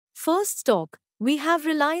First stock, we have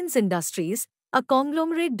Reliance Industries, a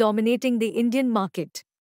conglomerate dominating the Indian market.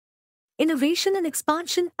 Innovation and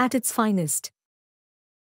expansion at its finest.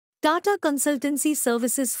 Tata Consultancy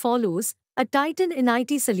Services follows, a titan in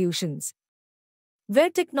IT solutions,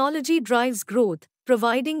 where technology drives growth,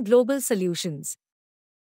 providing global solutions.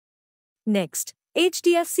 Next,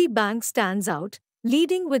 HDFC Bank stands out,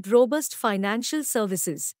 leading with robust financial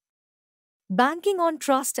services, banking on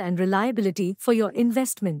trust and reliability for your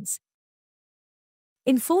investments.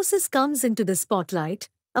 Infosys comes into the spotlight,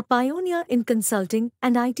 a pioneer in consulting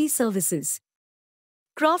and IT services,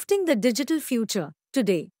 crafting the digital future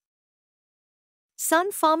today.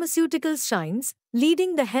 Sun Pharmaceuticals shines,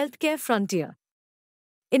 leading the healthcare frontier.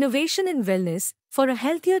 Innovation in wellness for a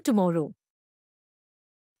healthier tomorrow.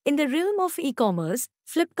 In the realm of e-commerce,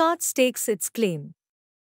 Flipkart stakes its claim,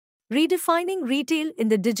 redefining retail in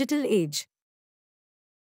the digital age.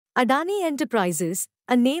 Adani Enterprises,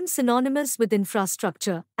 a name synonymous with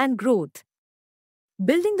infrastructure and growth,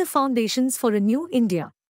 building the foundations for a new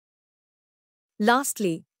India.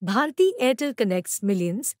 Lastly, Bharti Airtel connects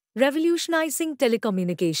millions, revolutionizing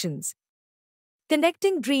telecommunications,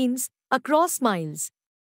 connecting dreams across miles.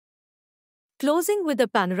 Closing with a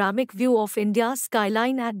panoramic view of India's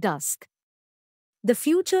skyline at dusk. The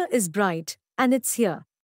future is bright, and it's here.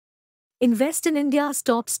 Invest in India's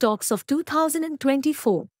top stocks of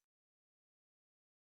 2024.